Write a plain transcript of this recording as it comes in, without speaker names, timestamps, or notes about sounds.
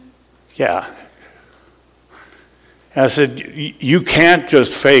Yeah. And I said, you can't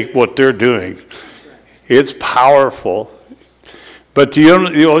just fake what they're doing. It's powerful. But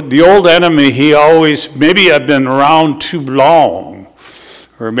the old enemy, he always, maybe I've been around too long,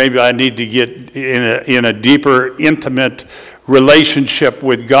 or maybe I need to get in a deeper, intimate relationship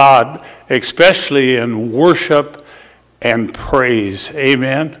with God, especially in worship and praise.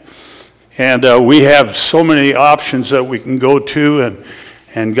 Amen. And we have so many options that we can go to,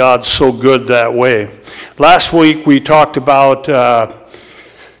 and God's so good that way. Last week we talked about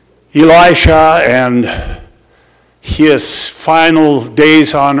Elisha and his final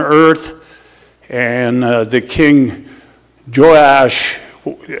days on earth, and the king Joash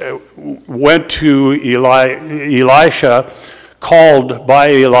went to Elisha, called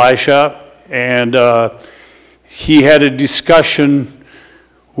by Elisha, and he had a discussion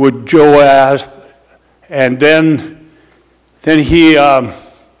with Joash, and then he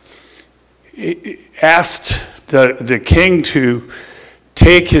asked the king to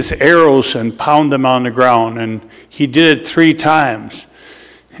take his arrows and pound them on the ground, and he did it 3 times.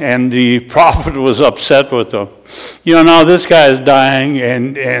 And the prophet was upset with him. Now this guy is dying,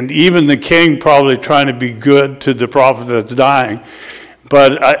 and even the king probably trying to be good to the prophet that's dying.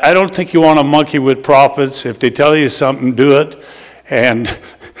 But I don't think you want to monkey with prophets. If they tell you something, do it. And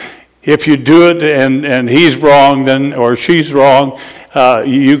if you do it and he's wrong, then, or she's wrong,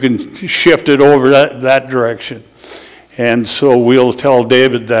 you can shift it over that direction. And so we'll tell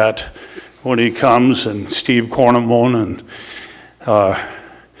David that when he comes, and Steve Cornamone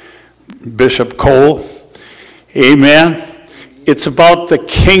and Bishop Cole. Amen. It's about the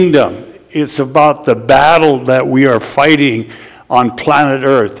kingdom. It's about the battle that we are fighting on planet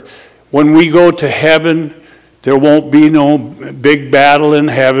Earth. When we go to heaven, there won't be no big battle in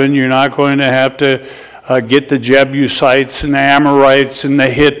heaven. You're not going to have to get the Jebusites and the Amorites and the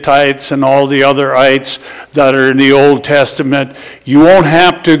Hittites and all the other ites that are in the Old Testament. You won't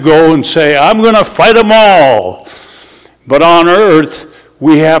have to go and say, I'm going to fight them all. But on earth,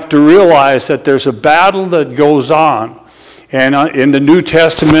 we have to realize that there's a battle that goes on. And in the New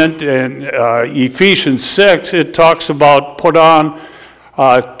Testament, in Ephesians 6, it talks about put on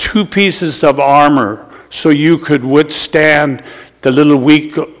 2 pieces of armor so you could withstand the little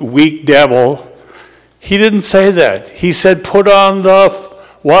weak devil. He didn't say that. He said put on the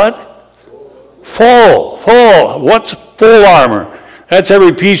what? Full. What's full armor? That's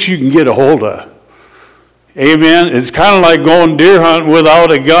every piece you can get a hold of. Amen. It's kind of like going deer hunting without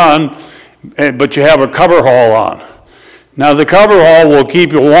a gun, but you have a cover haul on. Now the cover haul will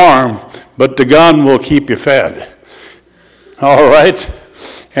keep you warm, but the gun will keep you fed. All right?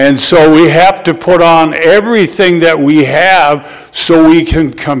 And so we have to put on everything that we have so we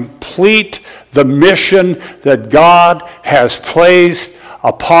can complete the mission that God has placed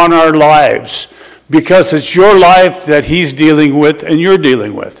upon our lives. Because it's your life that he's dealing with and you're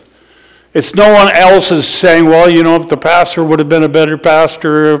dealing with. It's no one else is saying, well, if the pastor would have been a better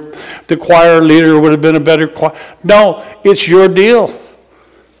pastor, if the choir leader would have been a better choir. No, it's your deal,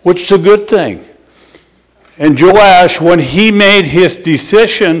 which is a good thing. And Joash, when he made his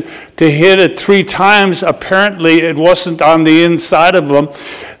decision to hit it 3 times, apparently it wasn't on the inside of him.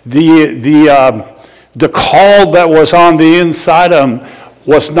 The call that was on the inside of him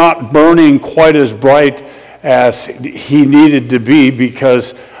was not burning quite as bright as he needed to be,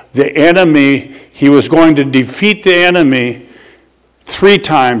 because the enemy, he was going to defeat the enemy 3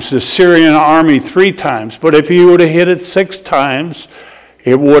 times, the Syrian army 3 times. But if he would have hit it 6 times,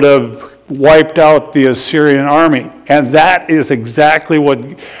 it would have wiped out the Assyrian army. And that is exactly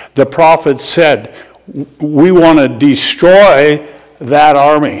what the prophet said. We want to destroy that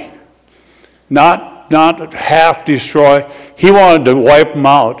army. Not half destroy. He wanted to wipe them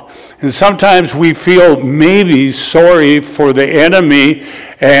out. And sometimes we feel maybe sorry for the enemy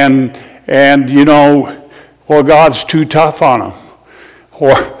and or God's too tough on him.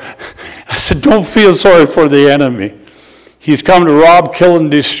 Or I said, don't feel sorry for the enemy. He's come to rob, kill, and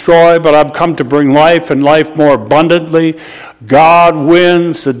destroy, but I've come to bring life and life more abundantly. God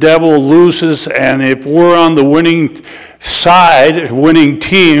wins, the devil loses, and if we're on the winning side, winning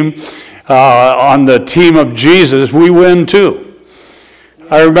team, on the team of Jesus, we win too.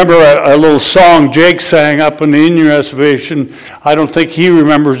 I remember a little song Jake sang up in the Indian Reservation. I don't think he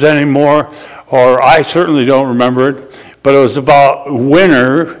remembers anymore, or I certainly don't remember it, but it was about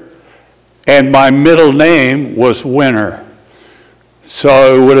winner, and my middle name was Winner.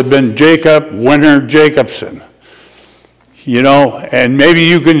 So it would have been Jacob Winner Jacobson. And maybe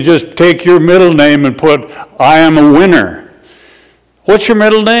you can just take your middle name and put, I am a winner. What's your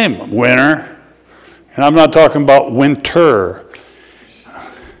middle name? Winner. And I'm not talking about winter.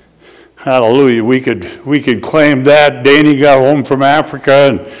 Hallelujah. We could claim that. Danny got home from Africa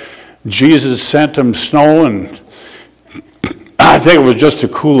and Jesus sent him snow, and I think it was just to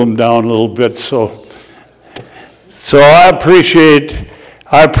cool him down a little bit. So I appreciate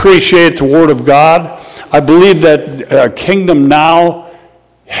the Word of God. I believe that Kingdom Now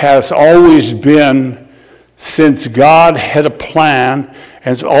has always been, since God had a plan,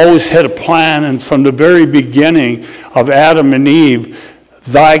 has always had a plan, and from the very beginning of Adam and Eve,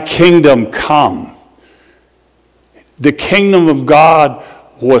 thy kingdom come. The kingdom of God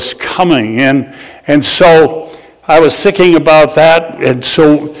was coming. And so I was thinking about that. And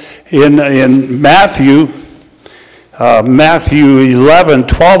so in Matthew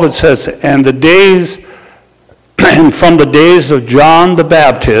 11:12, it says, and from the days of John the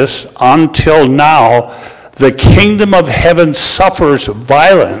Baptist until now, the kingdom of heaven suffers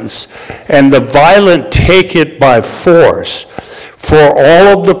violence, and the violent take it by force. For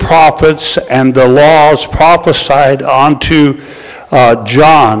all of the prophets and the laws prophesied unto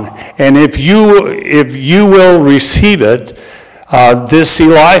John. And if you will receive it, this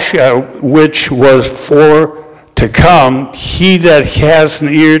Elisha, which was for to come, he that has an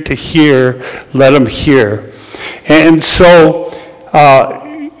ear to hear, let him hear. And so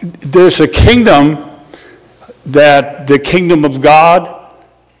there's a kingdom, that the kingdom of God,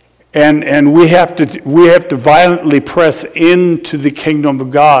 and we have to violently press into the kingdom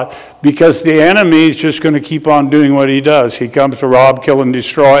of God, because the enemy is just going to keep on doing what he does. He comes to rob, kill, and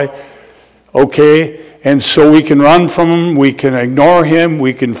destroy. Okay? And so we can run from him, we can ignore him,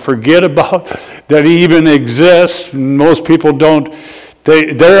 we can forget about that he even exists. Most people don't.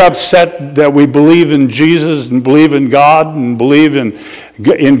 They're upset that we believe in Jesus and believe in God and believe in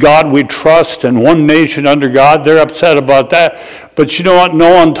God we trust and one nation under God. They're upset about that. But you know what?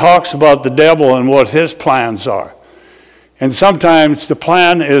 No one talks about the devil and what his plans are. And sometimes the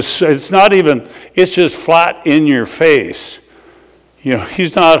plan is, it's just flat in your face. You know,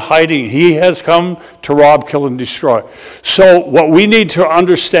 he's not hiding. He has come to rob, kill, and destroy. So what we need to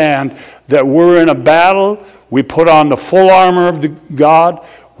understand, that we're in a battle. We put on the full armor of God.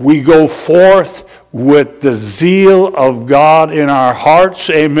 We go forth with the zeal of God in our hearts.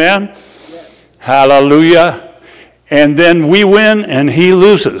 Amen. Yes. Hallelujah. And then we win and he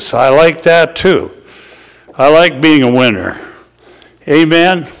loses. I like that too. I like being a winner.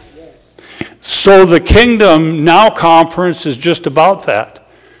 Amen. Yes. So the Kingdom Now conference is just about that.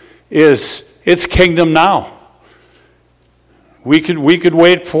 It's Kingdom Now. We could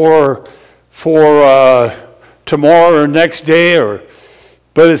wait for tomorrow or next day,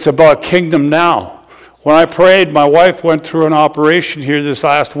 but it's about Kingdom Now. When I prayed, my wife went through an operation here this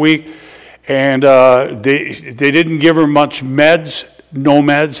last week, and they didn't give her much meds, no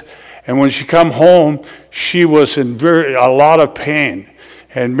meds, and when she come home, she was in a lot of pain.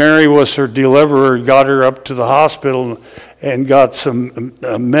 And Mary was her deliverer, got her up to the hospital and got some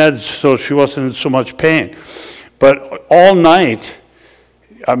meds so she wasn't in so much pain. But all night,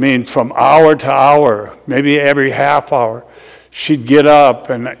 I mean, from hour to hour, maybe every half hour, she'd get up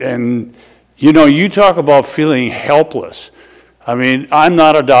and you know, you talk about feeling helpless. I mean, I'm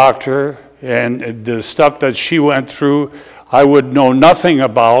not a doctor, and the stuff that she went through, I would know nothing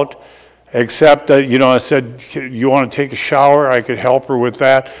about, except that, you know, I said, you want to take a shower? I could help her with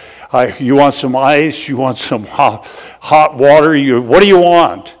that. You want some ice? You want some hot water? What do you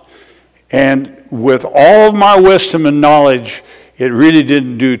want? And with all of my wisdom and knowledge, it really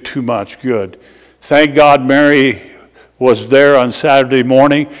didn't do too much good. Thank God Mary was there on Saturday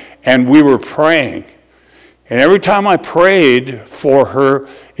morning, and we were praying. And every time I prayed for her,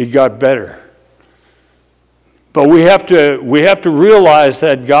 it got better. But we have to realize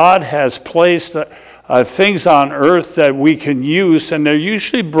that God has placed things on earth that we can use, and they're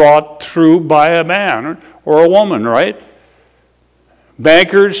usually brought through by a man or a woman, right?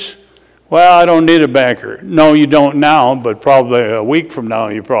 Bankers. Well, I don't need a banker. No, you don't now, but probably a week from now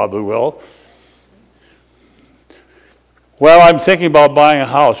you probably will. Well, I'm thinking about buying a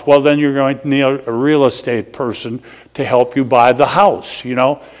house. Well, then you're going to need a real estate person to help you buy the house, you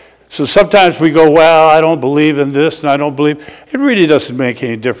know. So sometimes we go, well, I don't believe in this and I don't believe. It really doesn't make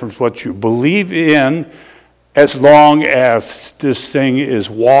any difference what you believe in, as long as this thing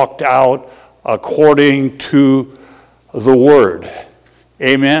is walked out according to the Word.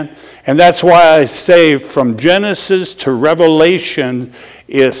 Amen? And that's why I say from Genesis to Revelation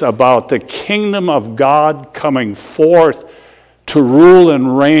is about the kingdom of God coming forth to rule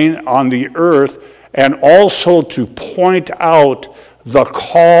and reign on the earth, and also to point out the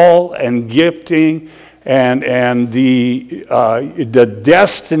call and gifting and the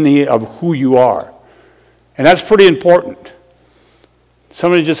destiny of who you are. And that's pretty important.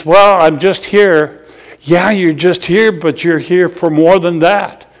 Somebody just, well, I'm just here. Yeah, you're just here, but you're here for more than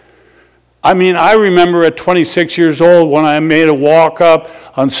that. I mean, I remember at 26 years old when I made a walk up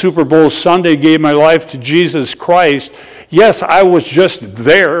on Super Bowl Sunday, gave my life to Jesus Christ. Yes, I was just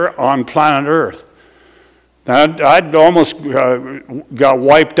there on planet Earth. I'd almost got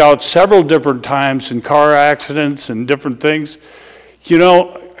wiped out several different times in car accidents and different things. You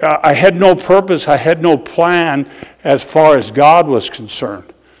know, I had no purpose, I had no plan as far as God was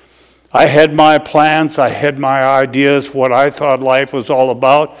concerned. I had my plans, I had my ideas, what I thought life was all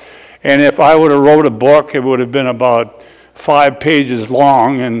about. And if I would have wrote a book, it would have been about 5 pages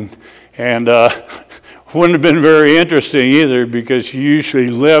long and wouldn't have been very interesting either, because you usually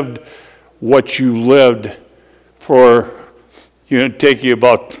lived what you lived for, take you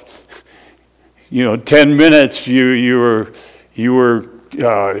about, 10 minutes. You were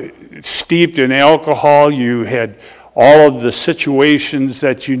steeped in alcohol. You had all of the situations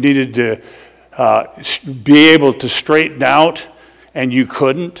that you needed to be able to straighten out, and you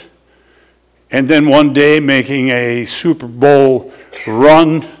couldn't. And then one day, making a Super Bowl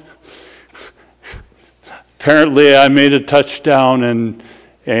run, apparently I made a touchdown and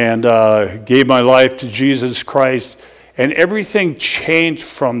gave my life to Jesus Christ, and everything changed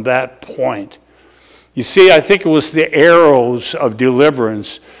from that point. You see, I think it was the arrows of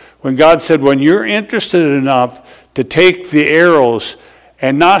deliverance when God said, when you're interested enough to take the arrows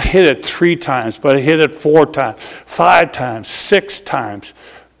and not hit it 3 times, but hit it 4 times, 5 times, 6 times,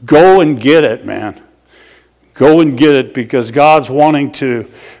 go and get it, man. Go and get it, because God's wanting to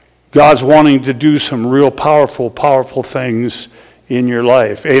do some real powerful things in your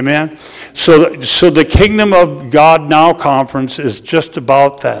life. Amen? So the Kingdom of God Now Conference is just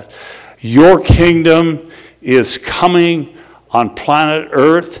about that. Your kingdom is coming on planet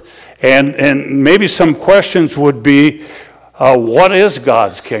Earth. And maybe some questions would be, what is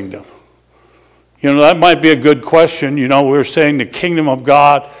God's kingdom? That might be a good question. We're saying the kingdom of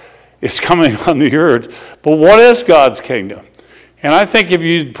God is coming on the earth. But what is God's kingdom? And I think if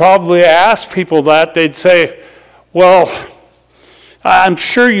you probably ask people that, they'd say, well, I'm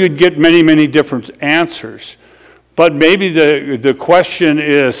sure you'd get many different answers. But maybe the question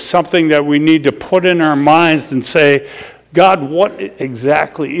is something that we need to put in our minds and say, God, what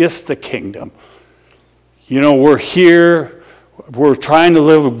exactly is the kingdom? We're here. We're trying to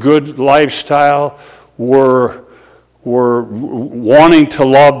live a good lifestyle. We're wanting to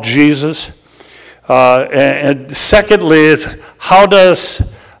love Jesus. And secondly is, how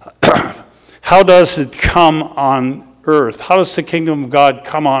does it come on earth? How does the kingdom of God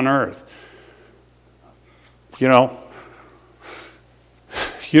come on earth? Well,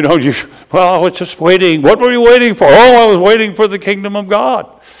 I was just waiting. What were you waiting for? Oh, I was waiting for the kingdom of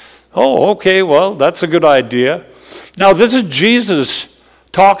God. Oh, okay, well, that's a good idea. Now, this is Jesus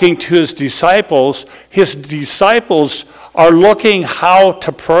talking to his disciples. His disciples are looking how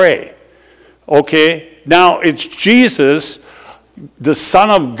to pray. Okay? Now, it's Jesus, the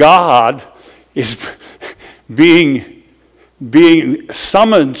Son of God, is being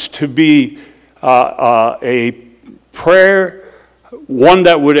summoned to be a prayer, one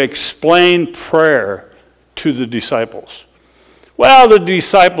that would explain prayer to the disciples. Well, the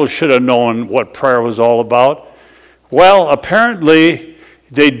disciples should have known what prayer was all about. Well, apparently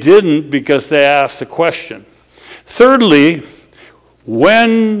they didn't, because they asked the question. Thirdly,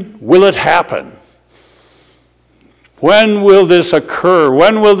 when will it happen? When will this occur?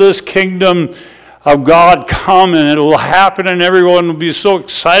 When will this kingdom of God come, and it will happen, and everyone will be so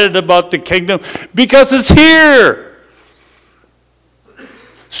excited about the kingdom because it's here?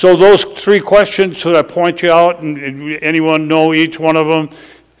 So those 3 questions, should I point you out, and anyone know each one of them?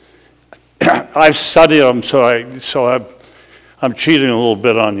 I've studied them, so I'm cheating a little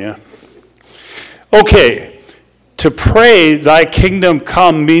bit on you. Okay, to pray, thy kingdom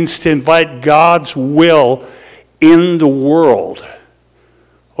come, means to invite God's will in the world.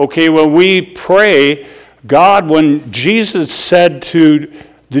 Okay, when we pray, when Jesus said to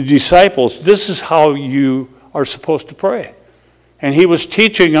the disciples, this is how you are supposed to pray. And he was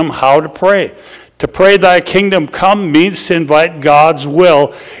teaching them how to pray. To pray thy kingdom come means to invite God's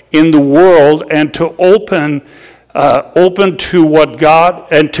will in the world, and to open to what God,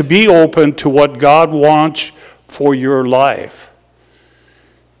 and to be open to what God wants for your life.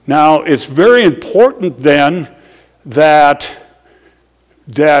 Now, it's very important then that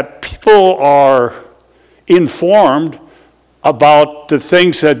people are informed about the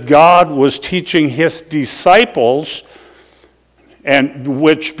things that God was teaching his disciples, and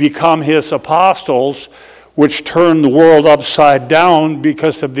which become his apostles, which turn the world upside down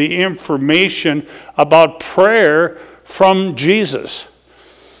because of the information about prayer from Jesus.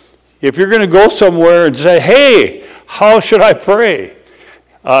 If you're going to go somewhere and say, hey, how should I pray?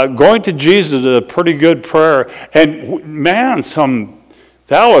 Going to Jesus is a pretty good prayer. And man,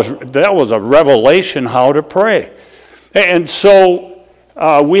 that was a revelation how to pray. And so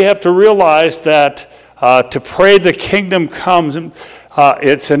we have to realize that to pray the kingdom comes,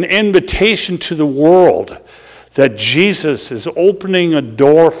 it's an invitation to the world that Jesus is opening a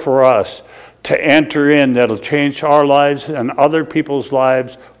door for us to enter in that'll change our lives and other people's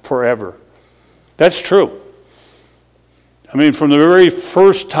lives forever. That's true. I mean, from the very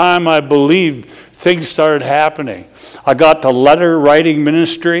first time I believed, things started happening. I got the letter writing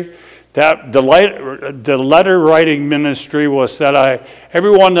ministry. The letter writing ministry was that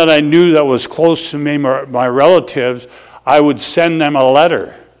everyone that I knew that was close to me, my relatives, I would send them a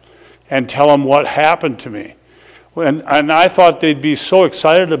letter and tell them what happened to me. And I thought they'd be so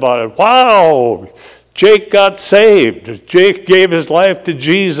excited about it. Wow, Jake got saved. Jake gave his life to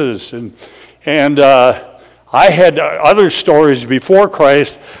Jesus. And I had other stories before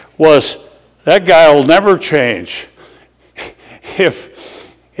Christ was that guy will never change.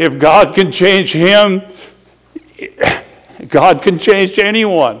 If God can change him, God can change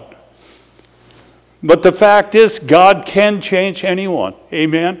anyone. But the fact is, God can change anyone.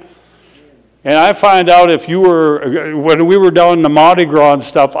 Amen? And I find out when we were down in the Mardi Gras and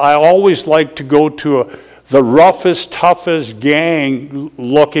stuff, I always liked to go to the roughest, toughest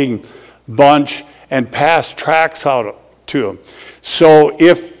gang-looking bunch and pass tracts out to them. So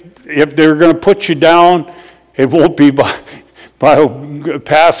if they're going to put you down, it won't be by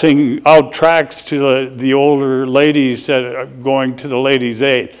passing out tracts to the older ladies that are going to the ladies'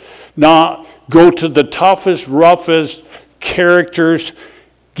 aid. Now, go to the toughest, roughest characters,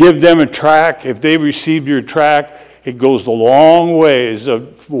 give them a tract. If they receive your tract, it goes a long ways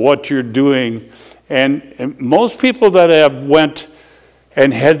of what you're doing. And most people that have went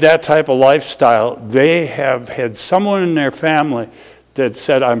and had that type of lifestyle, they have had someone in their family that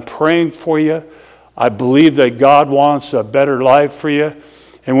said, I'm praying for you. I believe that God wants a better life for you.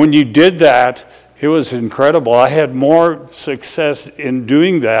 And when you did that, it was incredible. I had more success in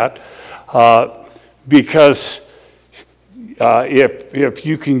doing that because if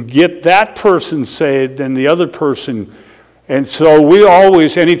you can get that person saved, then the other person. And so we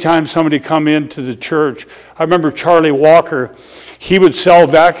always, anytime somebody come into the church, I remember Charlie Walker, he would sell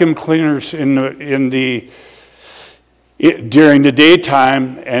vacuum cleaners during the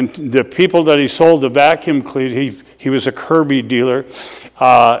daytime, and the people that he sold the vacuum cleaner, he was a Kirby dealer.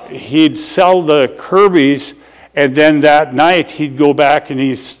 He'd sell the Kirby's, and then that night he'd go back and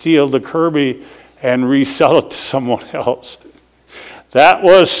he'd steal the Kirby and resell it to someone else. That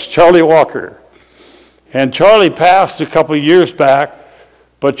was Charlie Walker. And Charlie passed a couple of years back,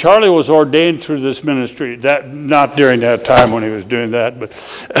 but Charlie was ordained through this ministry. Not during that time when he was doing that,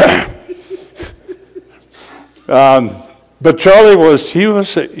 but Charlie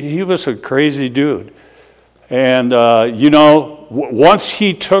was a crazy dude. And once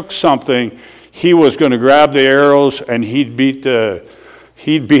he took something, he was going to grab the arrows and he'd beat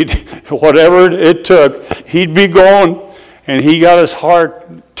whatever it took. He'd be going, and he got his heart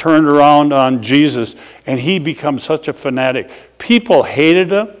turned around on Jesus, and he became such a fanatic. People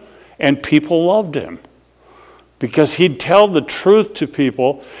hated him, and people loved him because he'd tell the truth to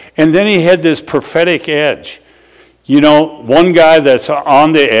people, and then he had this prophetic edge. One guy that's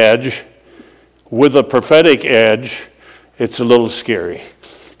on the edge with a prophetic edge, it's a little scary.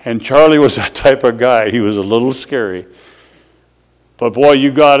 And Charlie was that type of guy. He was a little scary. But boy,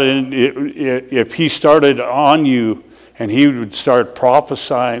 you got in, if he started on you and he would start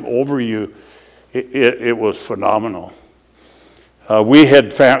prophesying over you, it was phenomenal. We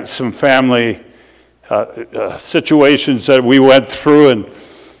had some family situations that we went through,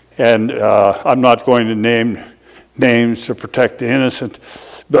 and I'm not going to name names to protect the innocent,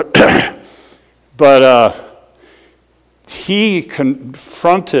 but he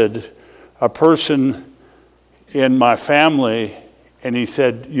confronted a person in my family, and he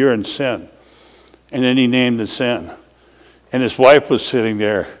said, "You're in sin." And then he named the sin. And his wife was sitting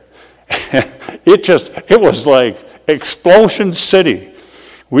there. It was like Explosion City.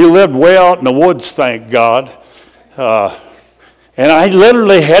 We lived way out in the woods, thank God. And I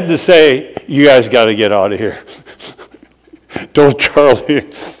literally had to say, "You guys got to get out of here." Don't, Charlie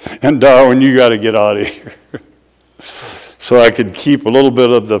and Darwin, you got to get out of here. So I could keep a little bit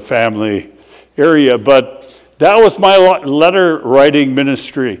of the family area. But that was my letter writing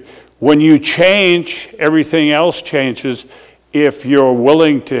ministry. When you change, everything else changes if you're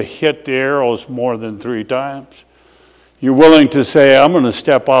willing to hit the arrows more than 3 times. You're willing to say, "I'm going to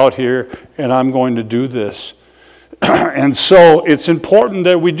step out here and I'm going to do this." And so it's important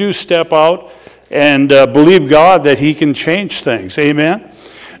that we do step out and believe God that he can change things. Amen?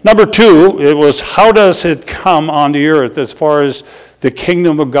 Number 2, it was how does it come on the earth as far as the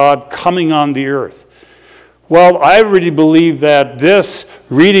kingdom of God coming on the earth? Well, I really believe that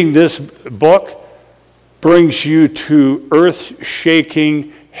reading this book brings you to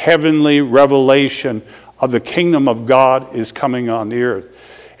earth-shaking, heavenly revelation of the kingdom of God is coming on the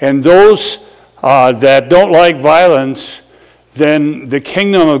earth. And those that don't like violence, then the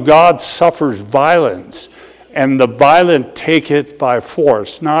kingdom of God suffers violence, and the violent take it by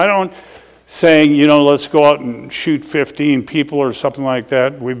force. Now, I don't saying, let's go out and shoot 15 people or something like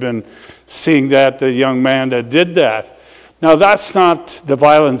that. We've been seeing that, the young man that did that. Now, that's not the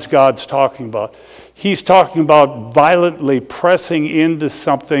violence God's talking about. He's talking about violently pressing into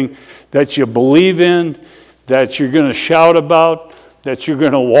something that you believe in, that you're going to shout about, that you're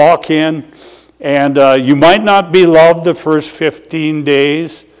going to walk in. And you might not be loved the first 15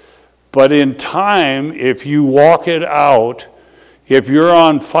 days, but in time, if you walk it out, if you're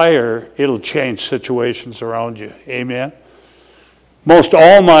on fire, it'll change situations around you. Amen? Most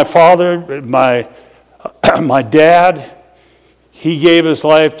all my father, my dad, he gave his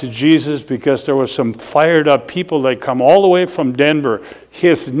life to Jesus because there was some fired up people that come all the way from Denver.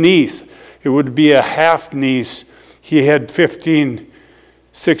 His niece, it would be a half niece. He had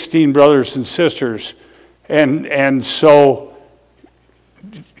 16 brothers and sisters. And so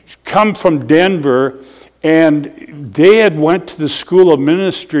come from Denver, and they had went to the School of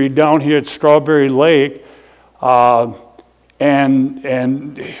Ministry down here at Strawberry Lake,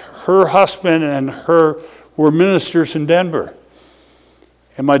 and her husband and her were ministers in Denver.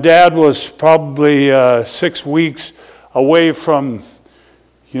 And my dad was probably 6 weeks away from,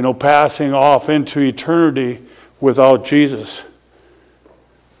 passing off into eternity without Jesus.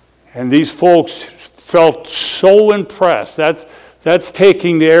 And these folks felt so impressed. That's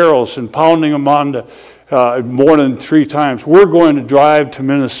taking the arrows and pounding them on more than 3 times. We're going to drive to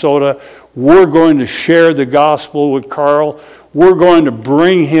Minnesota. We're going to share the gospel with Carl. We're going to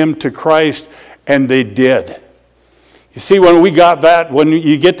bring him to Christ. And they did. You see, when we got that, when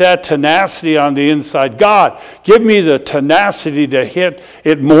you get that tenacity on the inside, God, give me the tenacity to hit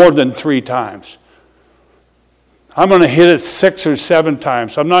it more than 3 times. I'm going to hit it 6 or 7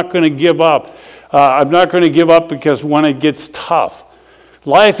 times. I'm not going to give up. I'm not going to give up because when it gets tough,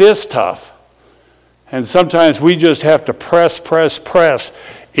 life is tough. And sometimes we just have to press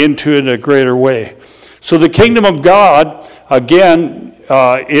into it in a greater way. So the kingdom of God, again,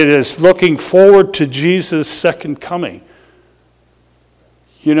 it is looking forward to Jesus' second coming.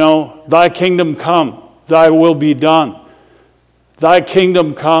 Thy kingdom come, thy will be done. Thy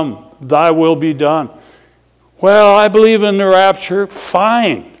kingdom come, thy will be done. Well, I believe in the rapture,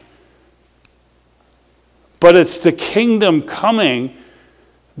 fine. But it's the kingdom coming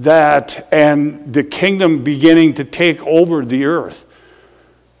and the kingdom beginning to take over the earth.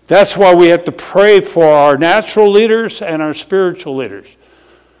 That's why we have to pray for our natural leaders and our spiritual leaders.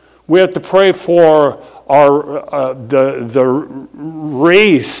 We have to pray for the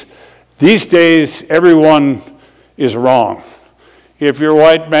race. These days, everyone is wrong. If you're a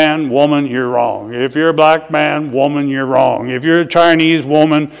white man, woman, you're wrong. If you're a black man, woman, you're wrong. If you're a Chinese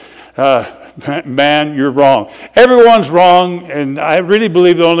woman, man, you're wrong. Everyone's wrong, and I really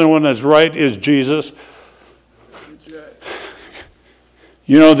believe the only one that's right is Jesus.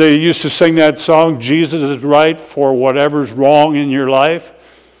 They used to sing that song, Jesus is right for whatever's wrong in your life.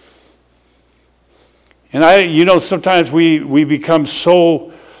 And sometimes we become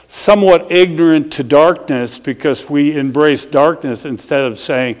so somewhat ignorant to darkness because we embrace darkness instead of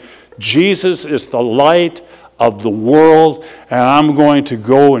saying, Jesus is the light of the world, and I'm going to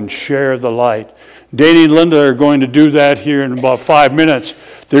go and share the light. Danny and Linda are going to do that here in about 5 minutes.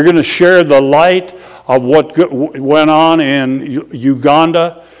 They're going to share the light of what went on in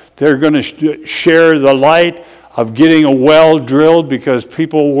Uganda. They're going to share the light of getting a well drilled because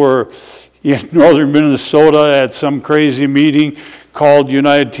people were in northern Minnesota at some crazy meeting called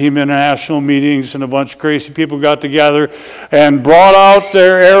United Team International Meetings, and a bunch of crazy people got together and brought out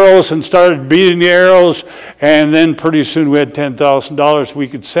their arrows and started beating the arrows, and then pretty soon we had $10,000 we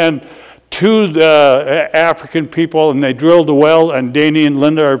could send to the African people, and they drilled a well, and Danny and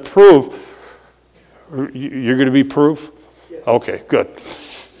Linda are proof. You're going to be proof? Yes. Okay, good.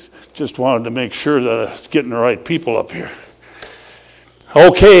 Just wanted to make sure that I was getting the right people up here.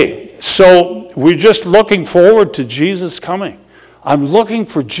 Okay, so we're just looking forward to Jesus coming. I'm looking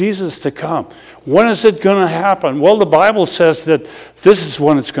for Jesus to come. When is it going to happen? Well, the Bible says that this is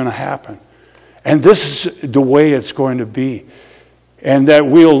when it's going to happen. And this is the way it's going to be. And that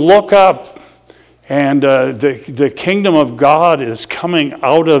we'll look up And the kingdom of God is coming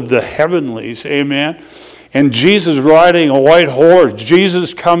out of the heavenlies, amen? And Jesus riding a white horse,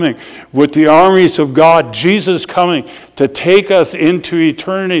 Jesus coming with the armies of God, Jesus coming to take us into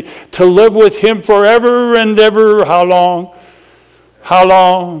eternity, to live with him forever and ever. How long? How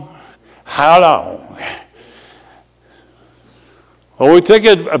long? How long? Well, we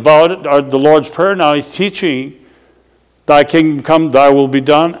think about it, the Lord's Prayer now, he's teaching, thy kingdom come, thy will be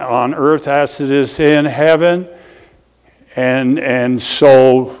done on earth as it is in heaven. And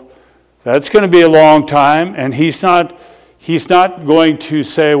so that's going to be a long time, and he's not going to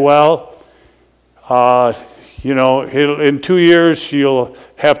say, well, in 2 years you'll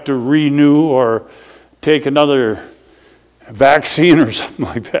have to renew or take another vaccine or something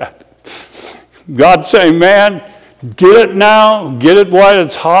like that. God's saying, man, get it now, get it while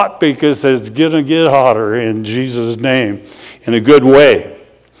it's hot, because it's going to get hotter in Jesus' name in a good way.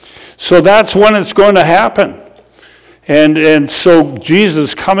 So that's when it's going to happen. And so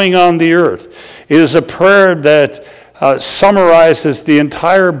Jesus coming on the earth is a prayer that summarizes the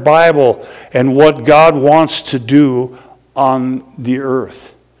entire Bible and what God wants to do on the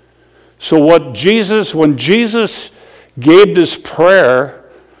earth. So when Jesus gave this prayer,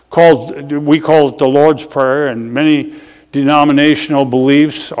 we call it the Lord's Prayer, and many denominational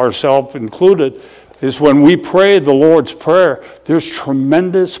beliefs, ourselves included, is when we pray the Lord's Prayer, there's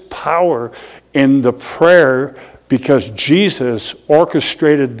tremendous power in the prayer, because Jesus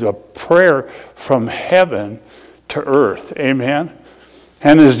orchestrated the prayer from heaven to earth. Amen?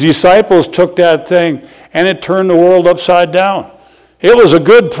 And his disciples took that thing and it turned the world upside down. It was a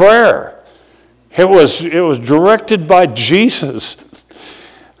good prayer. It was directed by Jesus.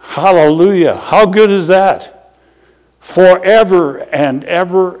 Hallelujah. How good is that? Forever and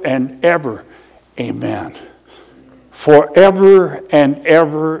ever and ever. Amen. Forever and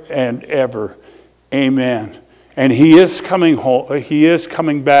ever and ever. Amen. And he is coming home. He is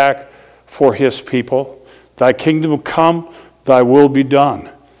coming back for his people. Thy kingdom come, thy will be done.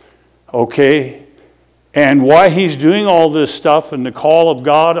 Okay? And why he's doing all this stuff and the call of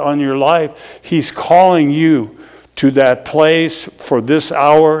God on your life, he's calling you to that place for this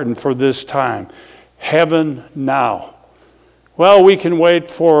hour and for this time. Heaven now. Well, we can wait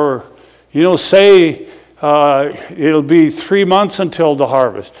for, say it'll be 3 months until the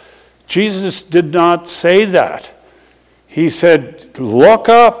harvest. Jesus did not say that. He said, look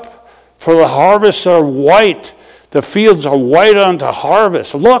up, for the harvests are white. The fields are white unto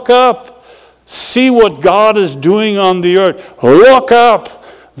harvest. Look up. See what God is doing on the earth. Look up.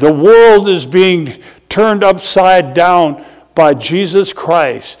 The world is being turned upside down by Jesus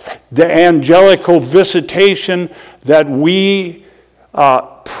Christ. The angelical visitation that we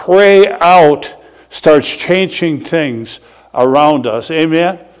pray out starts changing things around us.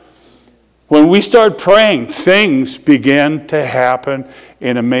 Amen? When we start praying, things begin to happen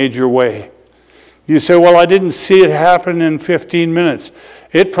in a major way. You say, well, I didn't see it happen in 15 minutes.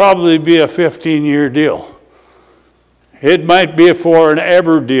 It'd probably be a 15-year deal. It might be for an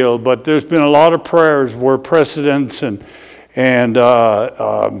ever deal, but there's been a lot of prayers where presidents and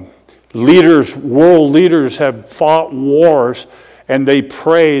leaders, world leaders have fought wars, and they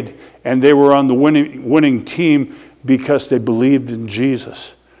prayed, and they were on the winning team because they believed in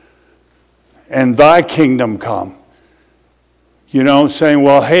Jesus. And thy kingdom come. Saying,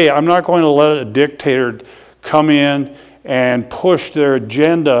 well, hey, I'm not going to let a dictator come in and push their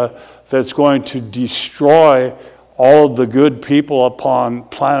agenda that's going to destroy all of the good people upon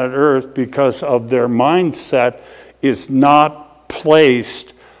planet Earth because of their mindset is not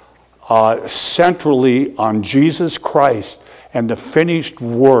placed centrally on Jesus Christ and the finished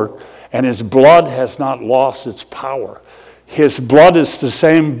work, and his blood has not lost its power. His blood is the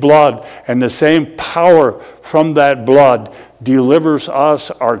same blood, and the same power from that blood delivers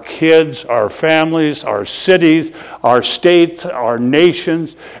us, our kids, our families, our cities, our states, our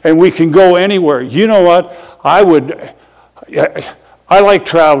nations, and we can go anywhere. You know what? I like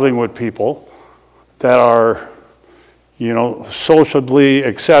traveling with people that are, sociably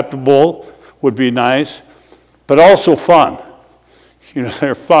acceptable, would be nice, but also fun.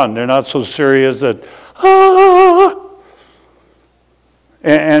 They're fun. They're not so serious that,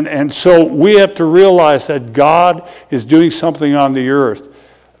 And so we have to realize that God is doing something on the earth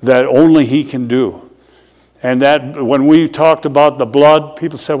that only he can do. And that when we talked about the blood,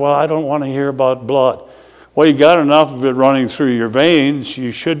 people said, well, I don't want to hear about blood. Well, you got enough of it running through your veins.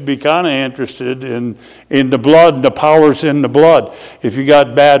 You should be kind of interested in the blood and the powers in the blood. If you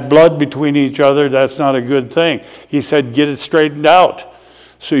got bad blood between each other, that's not a good thing. He said, get it straightened out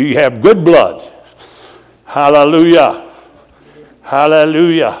so you have good blood. Hallelujah.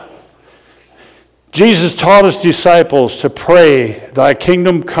 Hallelujah. Jesus taught his disciples to pray, thy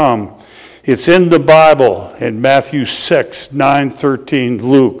kingdom come. It's in the Bible in Matthew 6, 9, 13,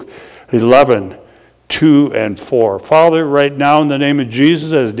 Luke 11, 2 and 4. Father, right now in the name of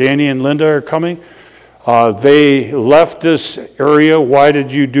Jesus, as Danny and Linda are coming, they left this area. Why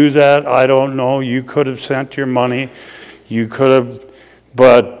did you do that? I don't know. You could have sent your money. You could have,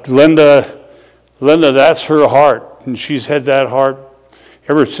 but Linda, that's her heart. And she's had that heart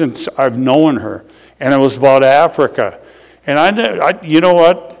ever since I've known her. And it was about Africa. And I you know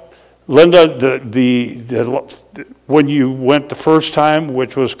what, Linda, when you went the first time,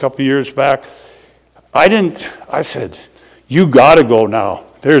 which was a couple years back, I said, you got to go now.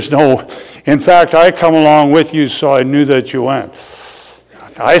 There's no, in fact, I come along with you, so I knew that you went.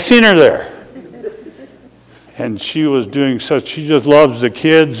 I seen her there. And she was doing such, she just loves the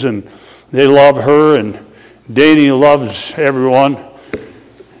kids, and they love her, and Danny loves everyone.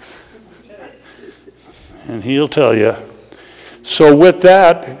 And he'll tell you. So with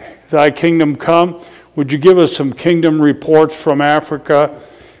that, thy kingdom come. Would you give us some kingdom reports from Africa?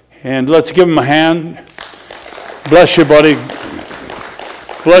 And let's give him a hand. Bless you, buddy.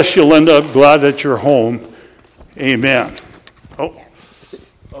 Bless you, Linda. Glad that you're home. Amen. Oh,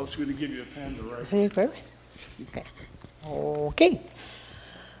 I was going to give you a pen to write. Okay. Okay.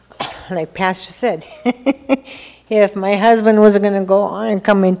 Like Pastor said, if my husband was going to go, I'm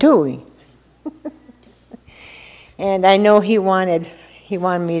coming too. And I know he wanted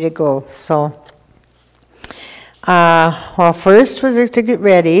me to go. So, well, first was to get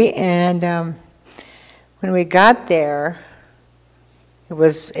ready, and when we got there, it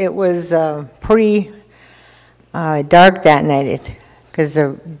was pretty dark that night because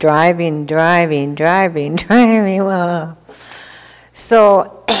of driving. Well,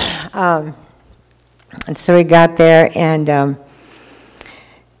 so and so we got there, and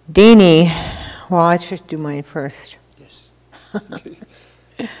Deanie. Well, I should do mine first. Yes.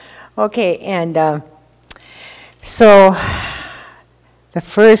 Okay, and so the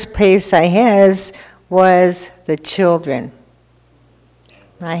first place I had was the children.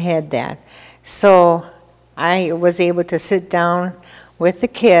 I had that. So I was able to sit down with the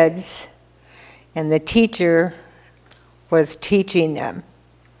kids, and the teacher was teaching them.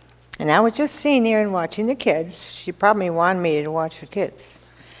 And I was just sitting there and watching the kids. She probably wanted me to watch the kids.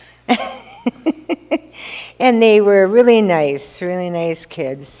 And they were really nice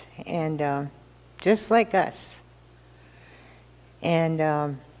kids, and just like us.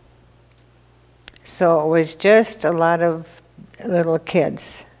 And so it was just a lot of little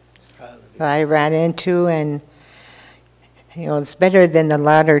kids that I ran into, and it's better than the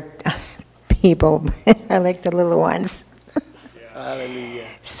louder people. I like the little ones. Hallelujah.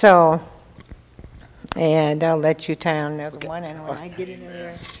 So, and I'll let you tie on another one, and when I get in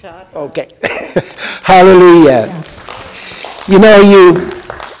there, shot. Okay. Hallelujah.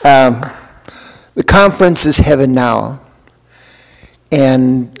 The conference is Heaven Now.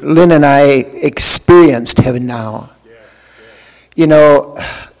 And Lynn and I experienced Heaven Now.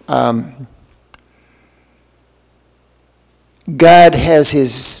 God has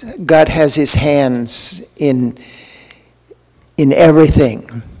his hands in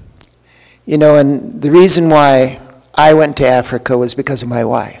everything. And the reason why I went to Africa was because of my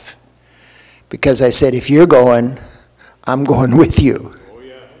wife. Because I said, if you're going, I'm going with you.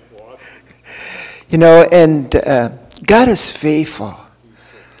 And God is faithful.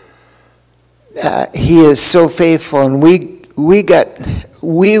 He is so faithful, and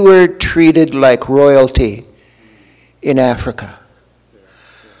we were treated like royalty in Africa.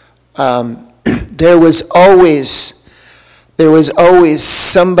 There was always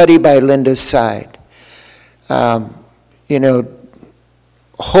somebody by Linda's side,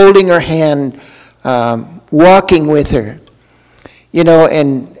 holding her hand, walking with her,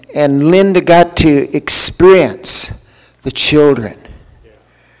 and Linda got to experience the children.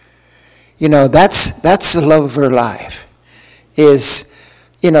 That's the love of her life, is,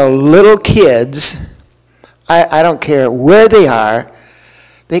 little kids, I don't care where they are,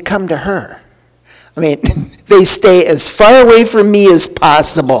 they come to her. I mean, they stay as far away from me as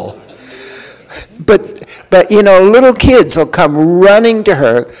possible. But little kids will come running to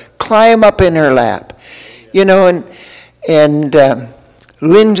her, climb up in her lap, and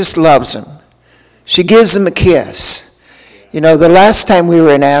Lynn just loves them. She gives them a kiss. The last time we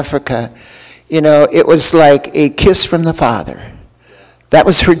were in Africa, it was like a kiss from the Father. That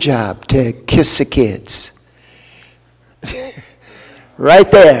was her job, to kiss the kids. Right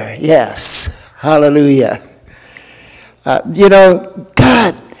there, yes. Hallelujah. God,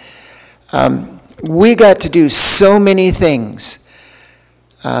 we got to do so many things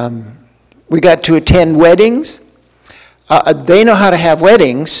We got to attend weddings. They know how to have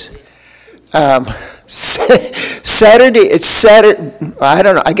weddings. Saturday, I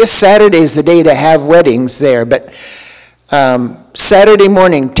don't know, I guess Saturday is the day to have weddings there, but Saturday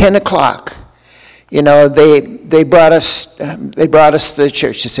morning, 10 o'clock, they brought us to the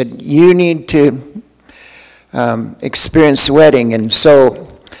church. They said, you need to experience the wedding. And so,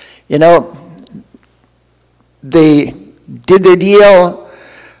 they did their deal,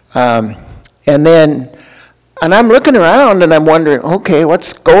 and I'm looking around and I'm wondering, okay,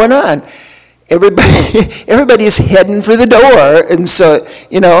 what's going on? Everybody's heading for the door, and so,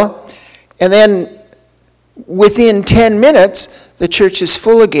 and then within 10 minutes, the church is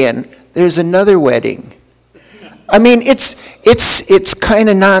full again. There's another wedding. I mean, it's kind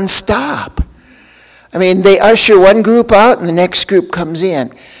of nonstop. I mean, they usher one group out and the next group comes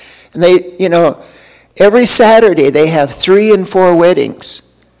in. And they, every Saturday they have 3 and 4 weddings.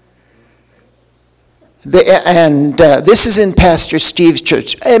 This is in Pastor Steve's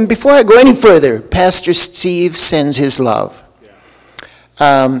church. And before I go any further, Pastor Steve sends his love.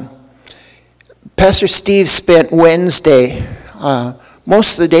 Pastor Steve spent Wednesday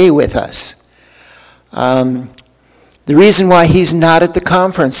most of the day with us. The reason why he's not at the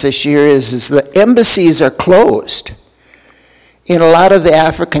conference this year is the embassies are closed. In a lot of the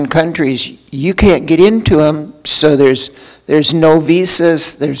African countries, you can't get into them, so there's no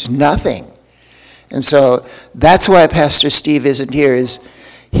visas, there's nothing. And so that's why Pastor Steve isn't here, is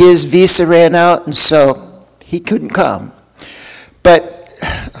his visa ran out, and so he couldn't come. But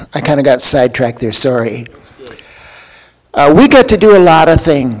I kind of got sidetracked there, sorry. We got to do a lot of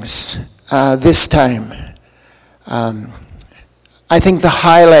things this time. I think the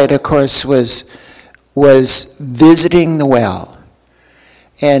highlight, of course, was visiting the well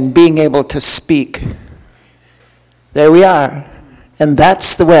and being able to speak. There we are, and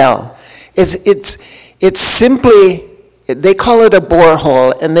that's the well. It's simply, they call it a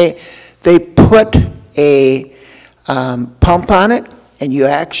borehole, and they put a pump on it, and you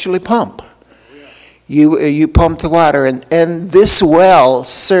actually pump. You pump the water, and this well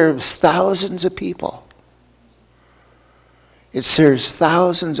serves thousands of people. It serves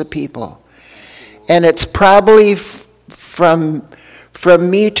thousands of people. And it's probably from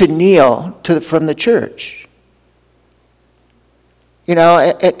me to Neil, from the church.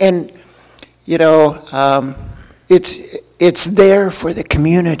 It's there for the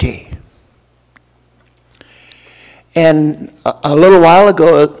community. And a little while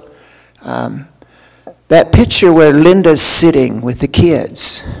ago, that picture where Linda's sitting with the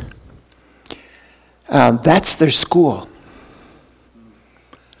kids, that's their school.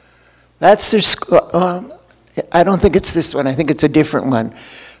 That's their school. I don't think it's this one. I think it's a different one.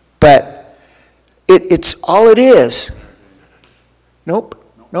 But it's all it is. Nope.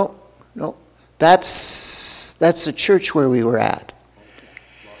 That's the church where we were at.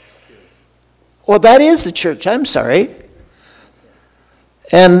 Well, that is the church. I'm sorry.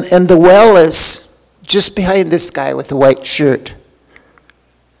 And the well is just behind this guy with the white shirt.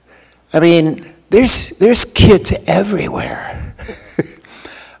 I mean, there's kids everywhere.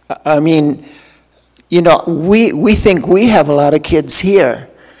 I mean, we think we have a lot of kids here,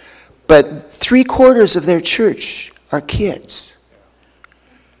 but 3/4 of their church are kids.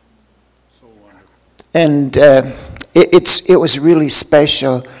 And it was really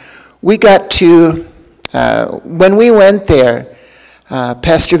special. We got to, when we went there,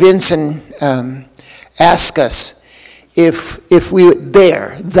 Pastor Vincent asked us if we were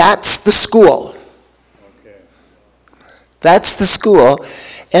there. That's the school. That's the school.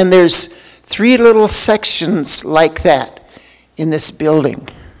 And there's 3 little sections like that in this building.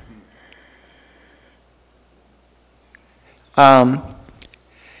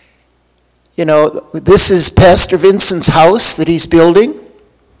 This is Pastor Vincent's house that he's building.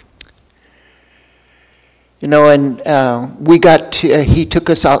 And he took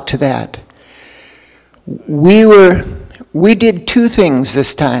us out to that. We did 2 things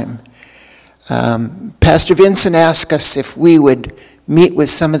this time. Pastor Vincent asked us if we would meet with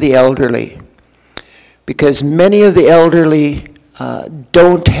some of the elderly, because many of the elderly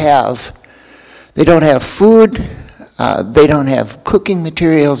don't have food, they don't have cooking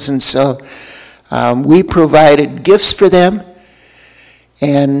materials, and so we provided gifts for them,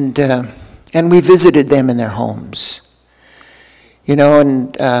 and we visited them in their homes.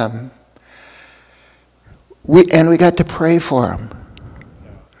 And we got to pray for them.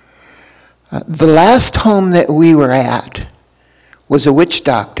 The last home that we were at was a witch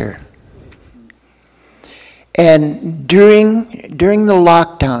doctor. And during the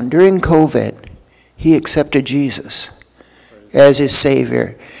lockdown, during COVID, he accepted Jesus as his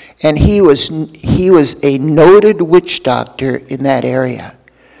Savior. And he was a noted witch doctor in that area.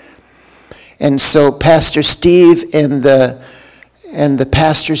 And so Pastor Steve and the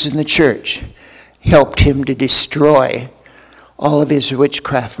pastors in the church helped him to destroy all of his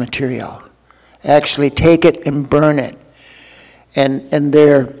witchcraft material. Actually take it and burn it. And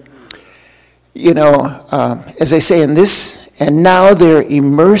they're, as I say in this, and now they're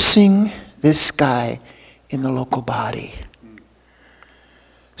immersing this guy in the local body.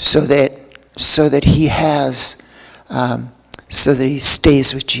 So that he has, so that he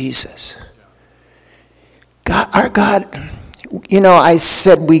stays with Jesus. God, our God, I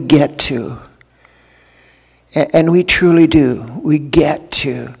said we get to. And we truly do. We get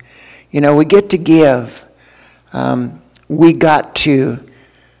to. We get to give. We got to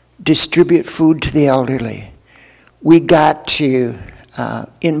distribute food to the elderly. We got to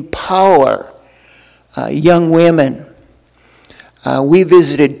empower young women. We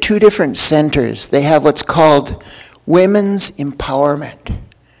visited 2 different centers. They have what's called Women's Empowerment.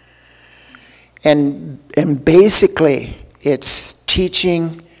 And basically, it's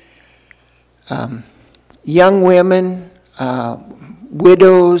teaching young women,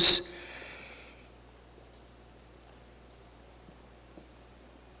 widows,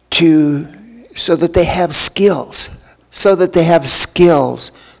 so that they have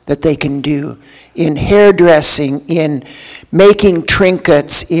skills, that they can do in hairdressing, in making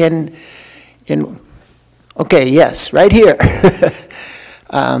trinkets, right here.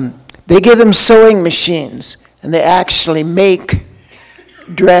 They give them sewing machines, and they actually make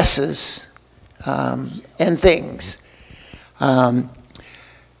dresses and things. One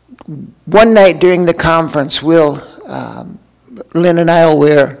night during the conference, Lynn and I will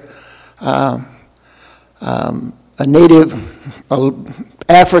wear a native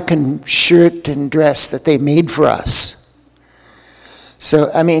African shirt and dress that they made for us. So,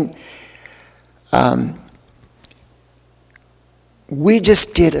 we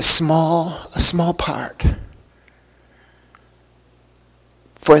just did a small part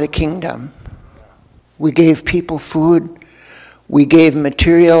for the kingdom. We gave people food. We gave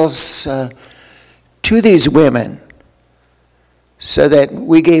materials to these women, so that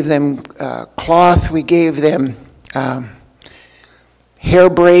we gave them cloth, we gave them hair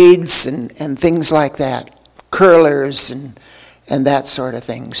braids and things like that, curlers and that sort of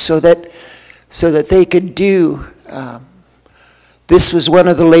thing, so that they could do. This was one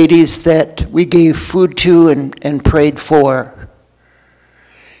of the ladies that we gave food to and prayed for.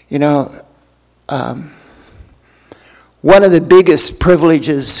 One of the biggest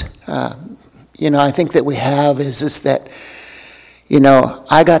privileges, I think that we have is that,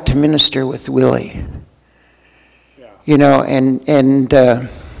 I got to minister with Willie. And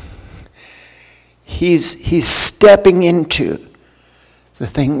he's stepping into the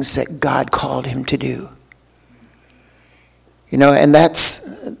things that God called him to do. And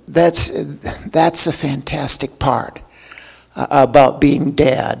that's a fantastic part about being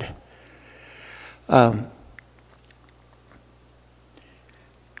dad.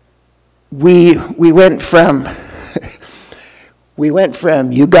 We went from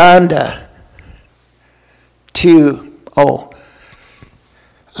Uganda to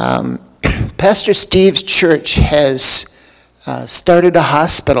Pastor Steve's church has started a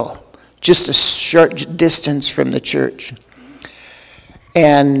hospital just a short distance from the church.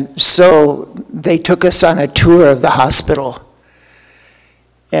 And so they took us on a tour of the hospital.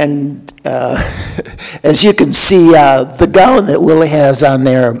 And as you can see, the gown that Willie has on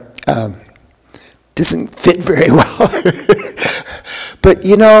there doesn't fit very well. But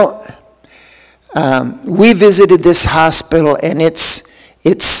we visited this hospital, and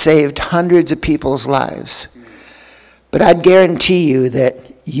it's saved hundreds of people's lives. But I'd guarantee you that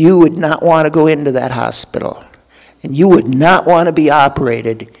you would not want to go into that hospital, and you would not want to be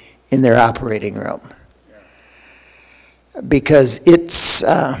operated in their operating room, because it's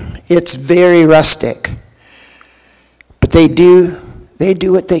very rustic. But they do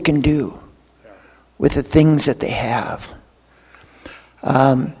what they can do with the things that they have.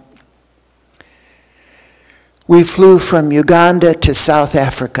 We flew from Uganda to South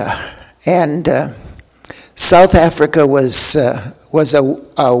Africa, and South Africa was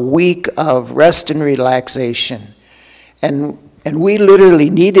a week of rest and relaxation, and we literally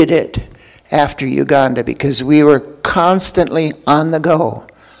needed it after Uganda, because we were constantly on the go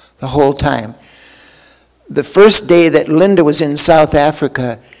the whole time. The first day that Linda was in South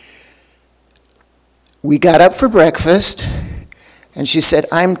Africa, we got up for breakfast, and she said,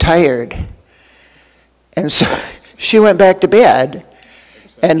 "I'm tired." And so she went back to bed,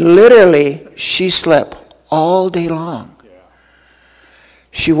 and literally she slept all day long.